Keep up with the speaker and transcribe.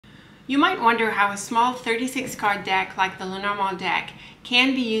You might wonder how a small 36 card deck like the Lenormand deck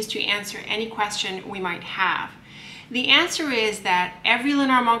can be used to answer any question we might have. The answer is that every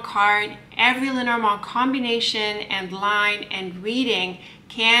Lenormand card, every Lenormand combination and line and reading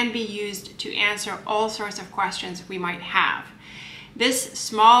can be used to answer all sorts of questions we might have. This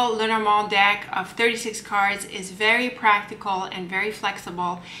small Lenormand deck of 36 cards is very practical and very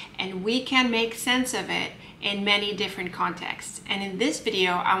flexible, and we can make sense of it in many different contexts. And in this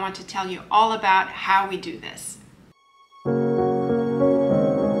video, I want to tell you all about how we do this.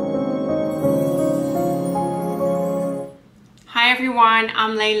 Hi everyone,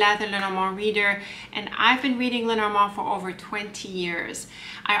 I'm Leila, the Lenormand reader, and I've been reading Lenormand for over 20 years.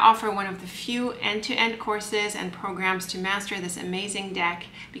 I offer one of the few end-to-end courses and programs to master this amazing deck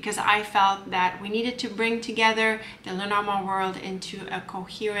because I felt that we needed to bring together the Lenormand world into a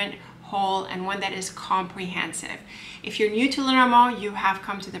coherent whole and one that is comprehensive. If you're new to Lenormand, you have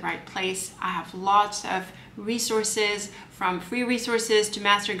come to the right place. I have lots of resources, from free resources to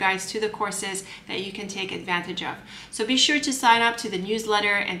master guides to the courses that you can take advantage of. So be sure to sign up to the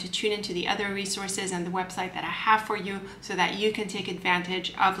newsletter and to tune into the other resources and the website that I have for you so that you can take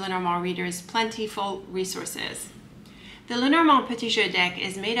advantage of Lenormand readers' plentiful resources. The Lenormand Petit Jeu deck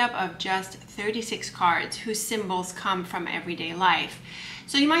is made up of just 36 cards whose symbols come from everyday life.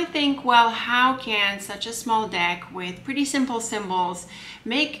 So you might think, well, how can such a small deck with pretty simple symbols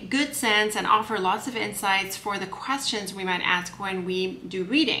make good sense and offer lots of insights for the questions we might ask when we do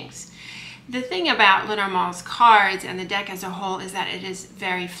readings? The thing about Lenormand's cards and the deck as a whole is that it is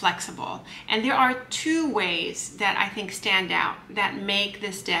very flexible. And there are two ways that I think stand out that make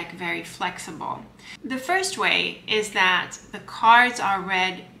this deck very flexible. The first way is that the cards are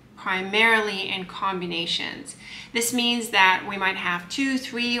read primarily in combinations. This means that we might have 2,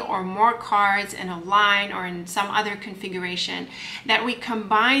 3, or more cards in a line or in some other configuration that we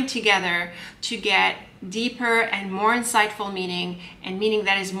combine together to get deeper and more insightful meaning, and meaning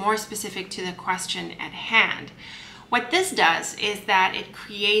that is more specific to the question at hand. What this does is that it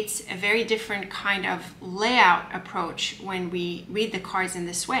creates a very different kind of layout approach when we read the cards in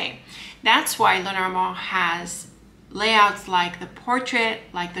this way. That's why Lenormand has layouts like the portrait,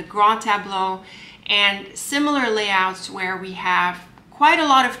 like the grand tableau, and similar layouts where we have quite a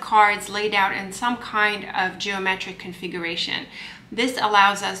lot of cards laid out in some kind of geometric configuration. This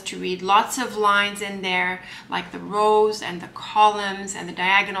allows us to read lots of lines in there, like the rows and the columns and the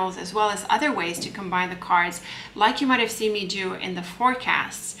diagonals, as well as other ways to combine the cards, like you might have seen me do in the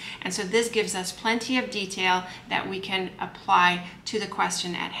forecasts. And so this gives us plenty of detail that we can apply to the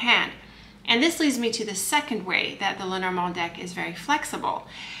question at hand. And this leads me to the second way that the Lenormand deck is very flexible.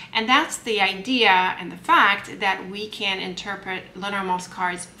 And that's the idea and the fact that we can interpret Lenormand's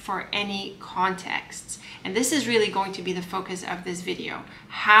cards for any context. And this is really going to be the focus of this video,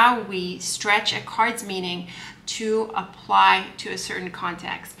 how we stretch a card's meaning to apply to a certain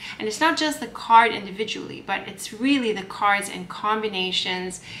context. And it's not just the card individually, but it's really the cards in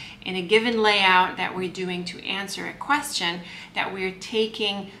combinations in a given layout that we're doing to answer a question that we're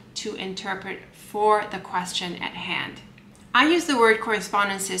taking to interpret for the question at hand. I use the word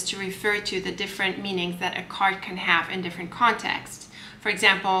correspondences to refer to the different meanings that a card can have in different contexts. For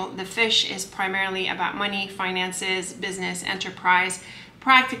example, the fish is primarily about money, finances, business, enterprise,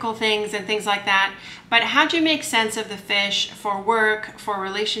 practical things and things like that. But how do you make sense of the fish for work, for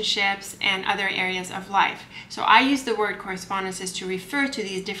relationships, and other areas of life? So I use the word correspondences to refer to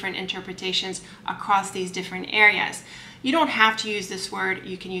these different interpretations across these different areas. You don't have to use this word.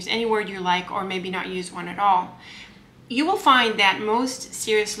 You can use any word you like, or maybe not use one at all. You will find that most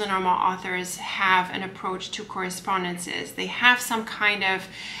serious Lenormand authors have an approach to correspondences. They have some kind of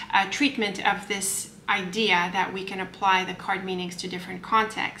treatment of this idea that we can apply the card meanings to different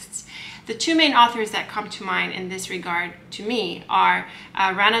contexts. The two main authors that come to mind in this regard to me are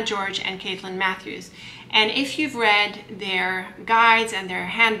Rana George and Caitlin Matthews. And if you've read their guides and their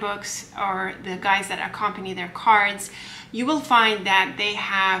handbooks, or the guides that accompany their cards, you will find that they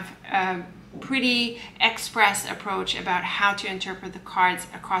have a pretty express approach about how to interpret the cards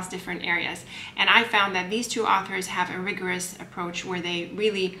across different areas. And I found that these two authors have a rigorous approach where they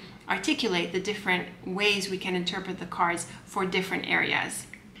really articulate the different ways we can interpret the cards for different areas.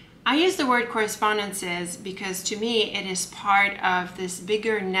 I use the word correspondences because to me it is part of this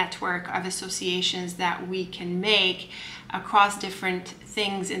bigger network of associations that we can make across different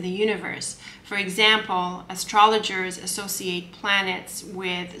things in the universe. For example, astrologers associate planets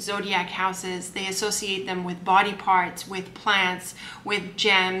with zodiac houses. They associate them with body parts, with plants, with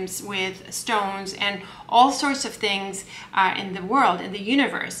gems, with stones, and all sorts of things in the world, in the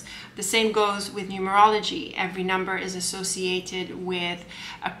universe. The same goes with numerology. Every number is associated with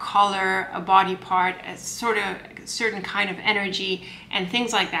a color, a body part, a sort of certain kind of energy, and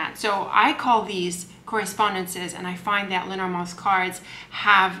things like that. So I call these correspondences, and I find that Lenormand's cards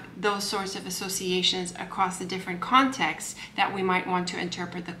have those sorts of associations across the different contexts that we might want to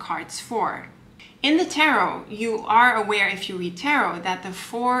interpret the cards for. In the tarot, you are aware, if you read tarot, that the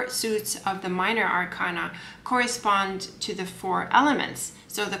 4 suits of the minor arcana correspond to the 4 elements.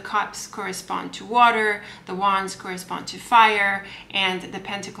 So the cups correspond to water, the wands correspond to fire, and the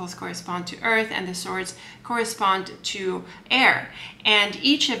pentacles correspond to earth, and the swords correspond to air. And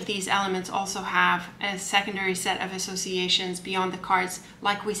each of these elements also have a secondary set of associations beyond the cards,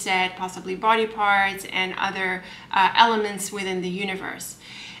 like we said, possibly body parts and other elements within the universe.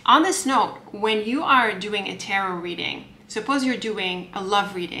 On this note, when you are doing a tarot reading, suppose you're doing a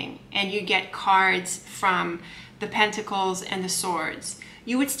love reading and you get cards from the pentacles and the swords,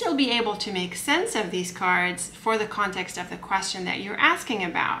 you would still be able to make sense of these cards for the context of the question that you're asking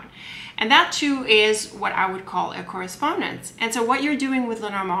about. And that too is what I would call a correspondence. And so what you're doing with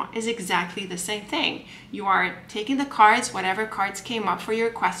Lenormand is exactly the same thing. You are taking the cards, whatever cards came up for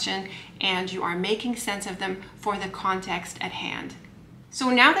your question, and you are making sense of them for the context at hand. So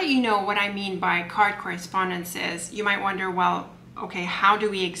now that you know what I mean by card correspondences, you might wonder, well, okay, how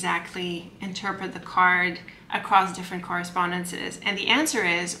do we exactly interpret the card across different correspondences? And the answer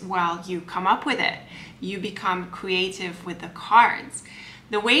is, well, you come up with it. You become creative with the cards.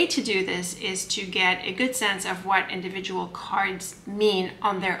 The way to do this is to get a good sense of what individual cards mean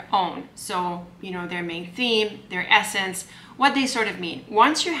on their own. So, their main theme, their essence, what they sort of mean.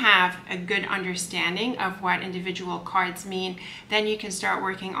 Once you have a good understanding of what individual cards mean, then you can start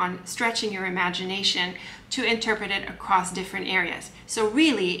working on stretching your imagination to interpret it across different areas. So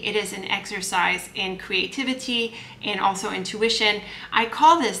really, it is an exercise in creativity and also intuition. I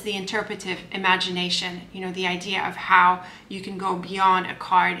call this the interpretive imagination, the idea of how you can go beyond a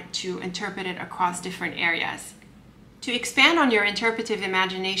card to interpret it across different areas. To expand on your interpretive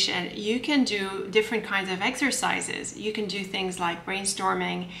imagination, you can do different kinds of exercises. You can do things like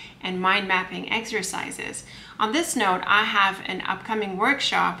brainstorming and mind mapping exercises. On this note, I have an upcoming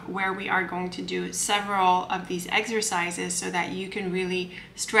workshop where we are going to do several of these exercises so that you can really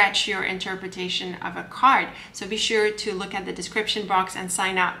stretch your interpretation of a card. So be sure to look at the description box and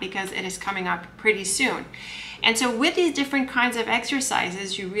sign up because it is coming up pretty soon. And so with these different kinds of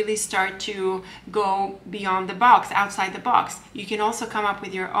exercises, you really start to go beyond the box, outside the box. You can also come up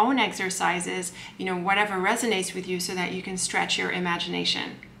with your own exercises, whatever resonates with you, so that you can stretch your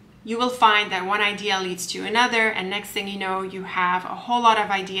imagination. You will find that one idea leads to another, and next thing you know, you have a whole lot of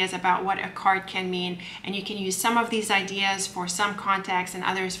ideas about what a card can mean, and you can use some of these ideas for some context and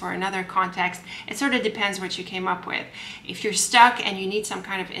others for another context. It sort of depends what you came up with. If you're stuck and you need some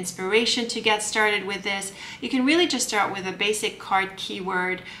kind of inspiration to get started with this, you can really just start with a basic card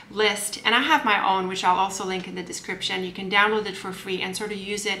keyword list, and I have my own, which I'll also link in the description. You can download it for free and sort of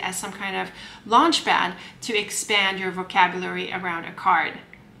use it as some kind of launch pad to expand your vocabulary around a card.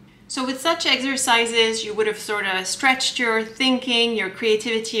 So with such exercises, you would have sort of stretched your thinking, your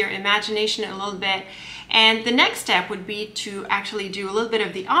creativity, your imagination a little bit. And the next step would be to actually do a little bit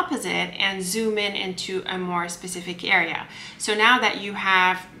of the opposite and zoom in into a more specific area. So now that you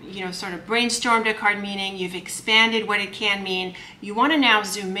have, sort of brainstormed a card meaning, you've expanded what it can mean, you want to now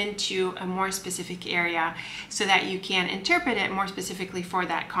zoom into a more specific area so that you can interpret it more specifically for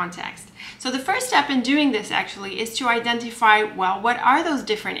that context. So the first step in doing this actually is to identify, well, what are those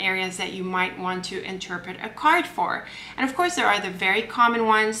different areas that you might want to interpret a card for? And of course, there are the very common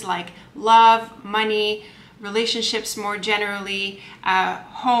ones like love, money, relationships more generally,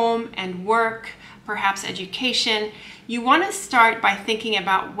 home and work, perhaps education. You want to start by thinking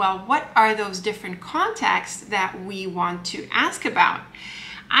about, well, what are those different contexts that we want to ask about?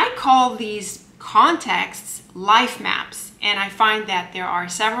 I call these contexts life maps, and I find that there are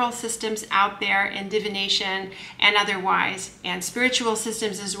several systems out there in divination and otherwise, and spiritual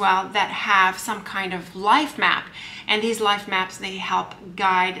systems as well, that have some kind of life map. And these life maps, they help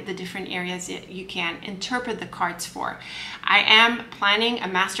guide the different areas that you can interpret the cards for. I am planning a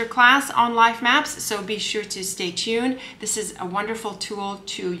masterclass on life maps, so be sure to stay tuned. This is a wonderful tool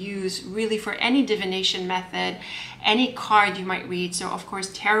to use really for any divination method, any card you might read. So of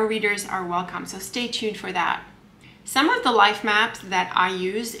course, tarot readers are welcome, so stay tuned for that. Some of the life maps that I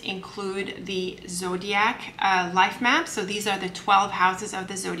use include the zodiac life map. So these are the 12 houses of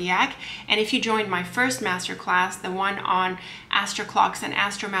the zodiac. And if you joined my first masterclass, the one on astro clocks and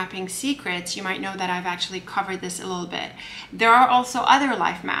astro mapping secrets, you might know that I've actually covered this a little bit. There are also other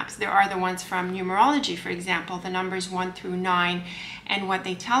life maps. There are the ones from numerology, for example, the numbers 1 through 9 and what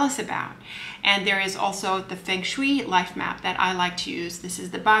they tell us about. And there is also the Feng Shui life map that I like to use. This is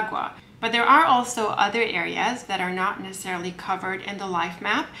the Bagua. But there are also other areas that are not necessarily covered in the life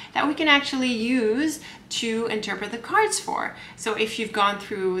map that we can actually use to interpret the cards for. So if you've gone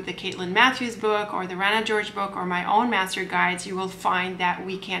through the Caitlin Matthews book or the Rana George book or my own master guides, you will find that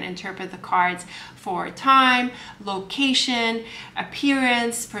we can interpret the cards for time, location,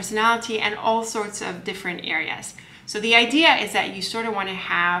 appearance, personality, and all sorts of different areas. So the idea is that you sort of want to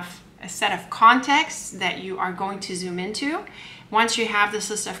have a set of contexts that you are going to zoom into. Once you have this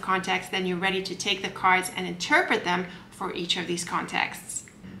list of contexts, then you're ready to take the cards and interpret them for each of these contexts.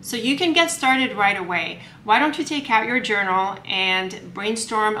 So you can get started right away. Why don't you take out your journal and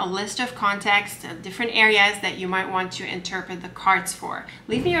brainstorm a list of contexts, different areas that you might want to interpret the cards for.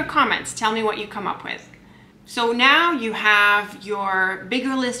 Leave me your comments. Tell me what you come up with. So now you have your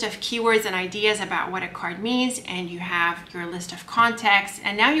bigger list of keywords and ideas about what a card means, and you have your list of contexts,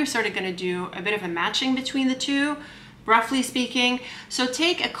 and now you're sort of going to do a bit of a matching between the two, roughly speaking. So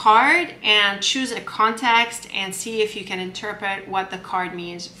take a card and choose a context and see if you can interpret what the card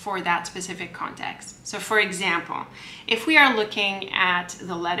means for that specific context. So for example, if we are looking at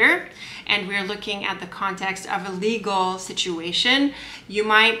the letter and we're looking at the context of a legal situation, you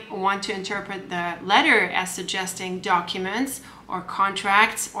might want to interpret the letter as suggesting documents or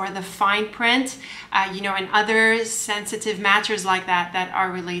contracts or the fine print, and other sensitive matters like that that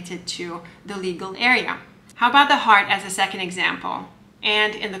are related to the legal area. How about the heart as a second example,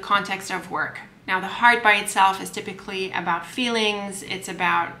 and in the context of work? Now, the heart by itself is typically about feelings, it's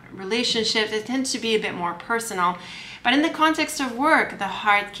about relationships, it tends to be a bit more personal. But in the context of work, the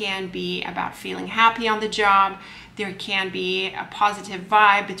heart can be about feeling happy on the job. There can be a positive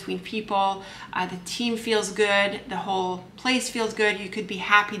vibe between people. The team feels good, the whole place feels good. You could be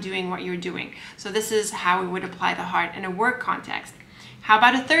happy doing what you're doing. So this is how we would apply the heart in a work context. How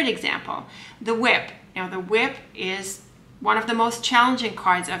about a third example? The whip. Now, the whip is one of the most challenging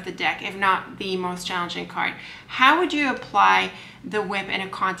cards of the deck, if not the most challenging card. How would you apply the whip in a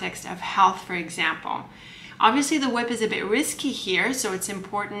context of health, for example? Obviously, the whip is a bit risky here, so it's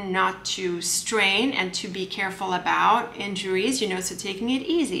important not to strain and to be careful about injuries, so taking it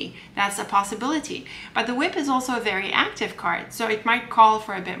easy, that's a possibility. But the whip is also a very active card, so it might call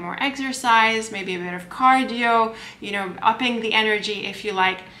for a bit more exercise, maybe a bit of cardio, upping the energy if you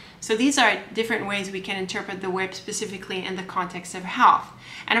like. So these are different ways we can interpret the whip specifically in the context of health.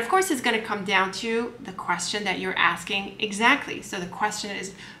 And of course, it's going to come down to the question that you're asking exactly. So the question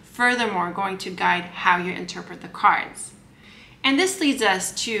is furthermore going to guide how you interpret the cards. And this leads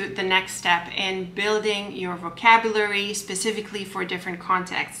us to the next step in building your vocabulary specifically for different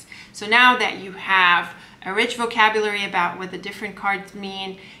contexts. So now that you have a rich vocabulary about what the different cards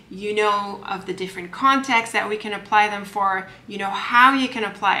mean, you know of the different contexts that we can apply them for, you know how you can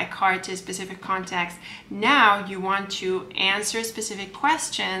apply a card to a specific context. Now you want to answer specific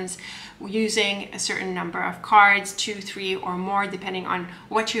questions using a certain number of cards, 2, 3, or more, depending on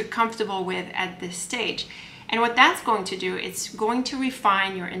what you're comfortable with at this stage. And what that's going to do, it's going to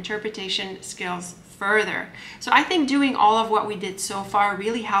refine your interpretation skills further. So I think doing all of what we did so far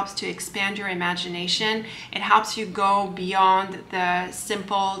really helps to expand your imagination. It helps you go beyond the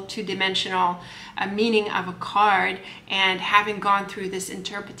simple two-dimensional meaning of a card, and having gone through this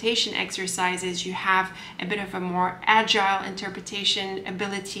interpretation exercises, you have a bit of a more agile interpretation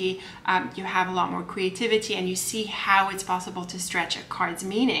ability, you have a lot more creativity, and you see how it's possible to stretch a card's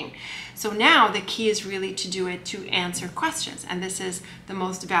meaning. So now the key is really to do it to answer questions, and this is the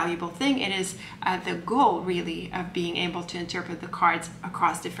most valuable thing. It is the goal really of being able to interpret the cards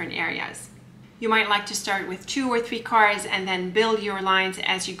across different areas. You might like to start with 2 or 3 cards and then build your lines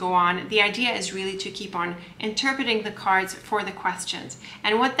as you go on. The idea is really to keep on interpreting the cards for the questions.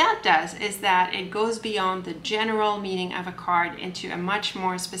 And what that does is that it goes beyond the general meaning of a card into a much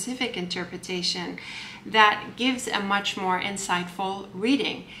more specific interpretation that gives a much more insightful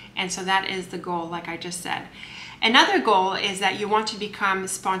reading. And so that is the goal, like I just said. Another goal is that you want to become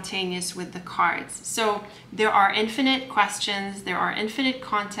spontaneous with the cards. So there are infinite questions, there are infinite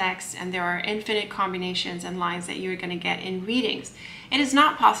contexts, and there are infinite combinations and lines that you're going to get in readings. It is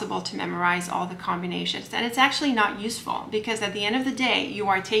not possible to memorize all the combinations, and it's actually not useful, because at the end of the day, you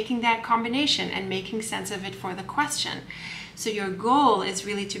are taking that combination and making sense of it for the question. So your goal is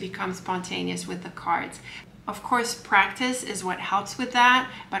really to become spontaneous with the cards. Of course, practice is what helps with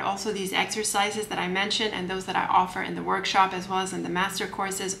that, but also these exercises that I mentioned and those that I offer in the workshop as well as in the master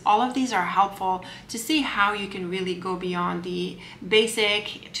courses, all of these are helpful to see how you can really go beyond the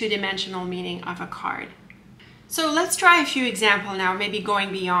basic two-dimensional meaning of a card. So let's try a few examples now, maybe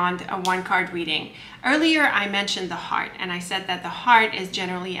going beyond a one-card reading. Earlier, I mentioned the heart, and I said that the heart is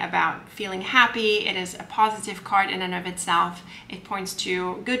generally about feeling happy. It is a positive card in and of itself. It points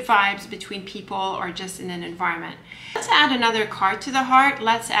to good vibes between people or just in an environment. Let's add another card to the heart.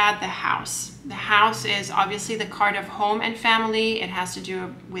 Let's add the house. The house is obviously the card of home and family. It has to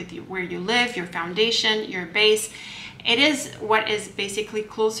do with where you live, your foundation, your base. It is what is basically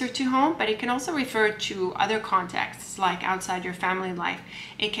closer to home, but it can also refer to other contexts like outside your family life.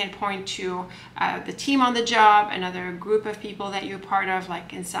 It can point to the team on the job, another group of people that you're part of,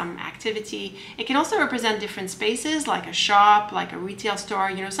 like in some activity. It can also represent different spaces like a shop, like a retail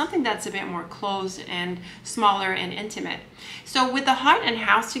store, something that's a bit more closed and smaller and intimate. So with the heart and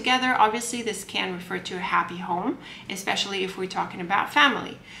house together, obviously this can refer to a happy home, especially if we're talking about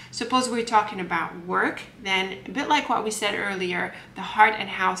family. Suppose we're talking about work, then a bit like what we said earlier, the heart and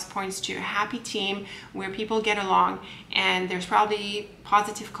house points to a happy team where people get along and there's probably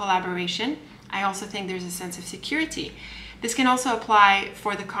positive collaboration. I also think there's a sense of security. This can also apply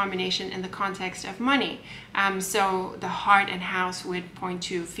for the combination in the context of money. So the heart and house would point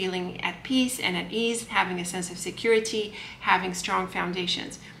to feeling at peace and at ease, having a sense of security, having strong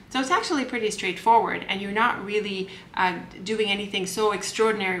foundations. So it's actually pretty straightforward, and you're not really doing anything so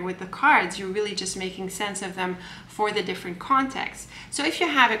extraordinary with the cards. You're really just making sense of them for the different contexts. So if you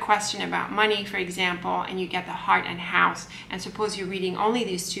have a question about money, for example, and you get the heart and house, and suppose you're reading only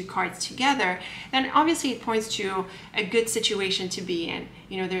these two cards together, then obviously it points to a good situation to be in.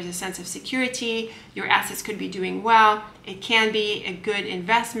 There's a sense of security, your assets could be doing well, it can be a good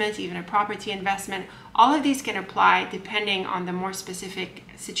investment, even a property investment. All of these can apply depending on the more specific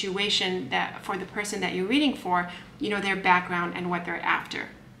situation that for the person that you're reading for, their background and what they're after.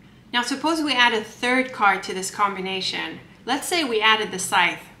 Now suppose we add a third card to this combination. Let's say we added the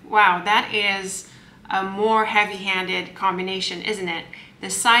scythe. Wow, that is a more heavy-handed combination, isn't it? The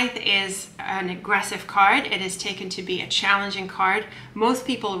scythe is an aggressive card. It is taken to be a challenging card. Most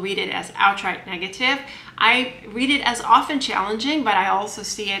people read it as outright negative. I read it as often challenging, but I also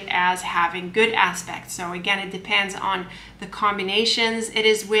see it as having good aspects. So again, it depends on the combinations it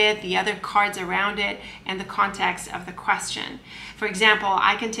is with, the other cards around it, and the context of the question. For example,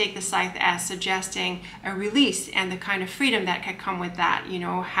 I can take the scythe as suggesting a release and the kind of freedom that can come with that.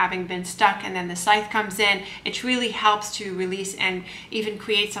 Having been stuck and then the scythe comes in, it really helps to release and even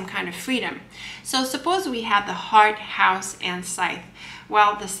create some kind of freedom. So suppose we had the heart, house, and scythe.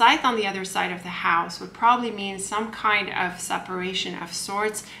 Well, the scythe on the other side of the house would probably mean some kind of separation of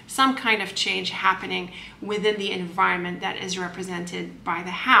sorts, some kind of change happening within the environment that is represented by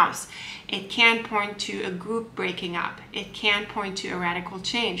the house. It can point to a group breaking up. It can point to a radical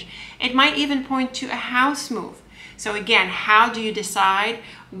change. It might even point to a house move. So again, how do you decide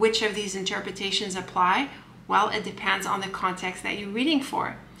which of these interpretations apply? Well, it depends on the context that you're reading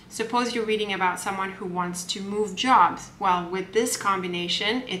for. Suppose you're reading about someone who wants to move jobs. Well, with this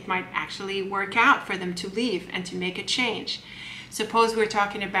combination, it might actually work out for them to leave and to make a change. Suppose we're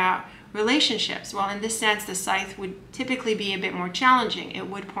talking about relationships. Well, in this sense, the scythe would typically be a bit more challenging. It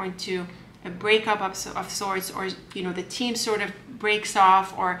would point to a breakup of sorts, or the team sort of breaks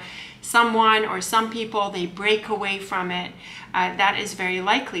off, or someone or some people, they break away from it. That is very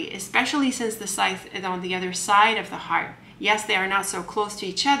likely, especially since the scythe is on the other side of the heart. Yes, they are not so close to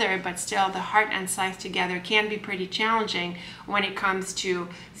each other, but still the heart and scythe together can be pretty challenging when it comes to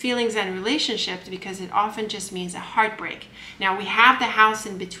feelings and relationships, because it often just means a heartbreak. Now we have the house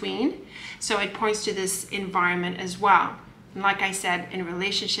in between, so it points to this environment as well. And like I said, in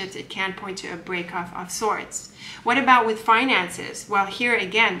relationships, it can point to a breakup of sorts. What about with finances? Well, here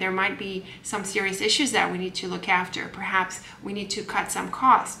again, there might be some serious issues that we need to look after. Perhaps we need to cut some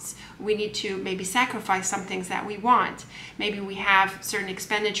costs. We need to maybe sacrifice some things that we want. Maybe we have certain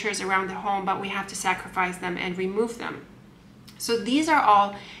expenditures around the home, but we have to sacrifice them and remove them. So these are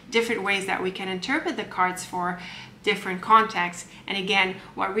all different ways that we can interpret the cards for different contexts. And again,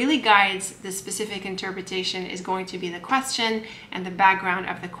 what really guides the specific interpretation is going to be the question and the background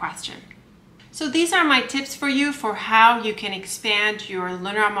of the question. So these are my tips for you for how you can expand your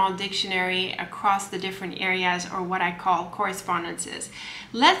Lenormand dictionary across the different areas, or what I call correspondences.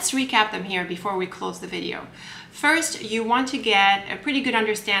 Let's recap them here before we close the video. First, you want to get a pretty good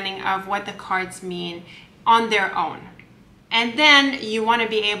understanding of what the cards mean on their own. And then you want to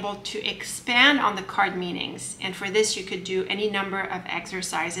be able to expand on the card meanings. And for this, you could do any number of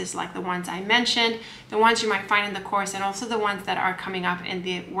exercises like the ones I mentioned, the ones you might find in the course, and also the ones that are coming up in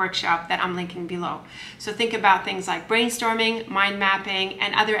the workshop that I'm linking below. So think about things like brainstorming, mind mapping,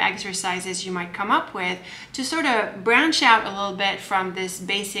 and other exercises you might come up with to sort of branch out a little bit from this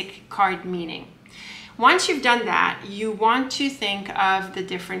basic card meaning. Once you've done that, you want to think of the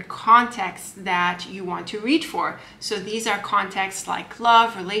different contexts that you want to read for. So these are contexts like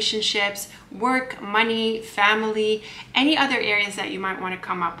love, relationships, work, money, family, any other areas that you might want to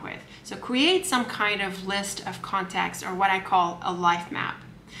come up with. So create some kind of list of contexts, or what I call a life map.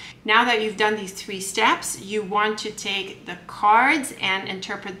 Now that you've done these 3 steps, you want to take the cards and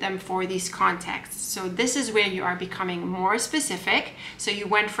interpret them for these contexts. So this is where you are becoming more specific. So you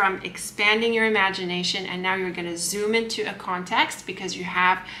went from expanding your imagination, and now you're going to zoom into a context because you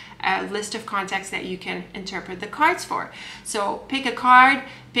have a list of contexts that you can interpret the cards for. So pick a card,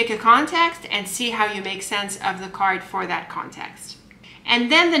 pick a context, and see how you make sense of the card for that context.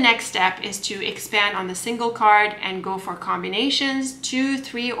 And then the next step is to expand on the single card and go for combinations, 2,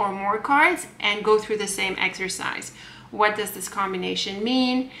 3, or more cards, and go through the same exercise. What does this combination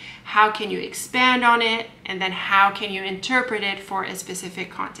mean? How can you expand on it? And then how can you interpret it for a specific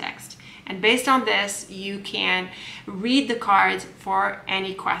context? And based on this, you can read the cards for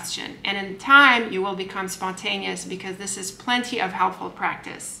any question. And in time, you will become spontaneous because this is plenty of helpful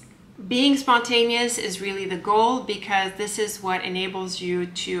practice. Being spontaneous is really the goal, because this is what enables you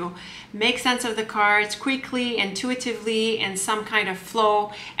to make sense of the cards quickly, intuitively, in some kind of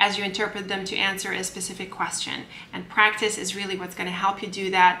flow as you interpret them to answer a specific question. And practice is really what's going to help you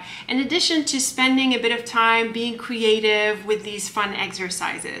do that, in addition to spending a bit of time being creative with these fun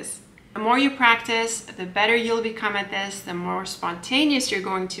exercises. The more you practice, the better you'll become at this, the more spontaneous you're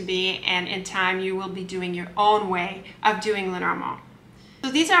going to be, and in time you will be doing your own way of doing Lenormand. So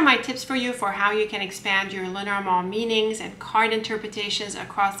these are my tips for you for how you can expand your Lenormand meanings and card interpretations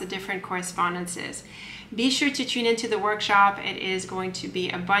across the different correspondences. Be sure to tune into the workshop. It is going to be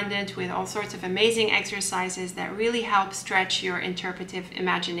abundant with all sorts of amazing exercises that really help stretch your interpretive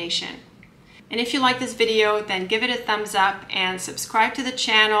imagination. And if you like this video, then give it a thumbs up and subscribe to the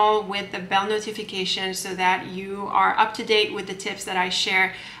channel with the bell notification so that you are up to date with the tips that I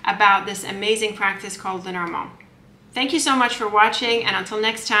share about this amazing practice called Lenormand. Thank you so much for watching, and until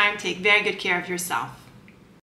next time, take very good care of yourself.